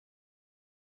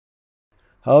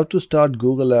How to start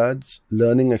Google Ads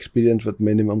learning experience with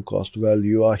minimum cost. Well,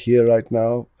 you are here right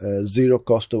now, zero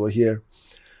cost over here.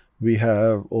 We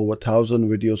have over 1,000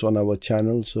 videos on our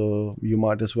channel, so you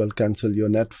might as well cancel your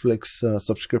Netflix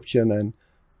subscription and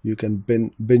you can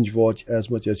binge watch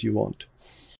as much as you want.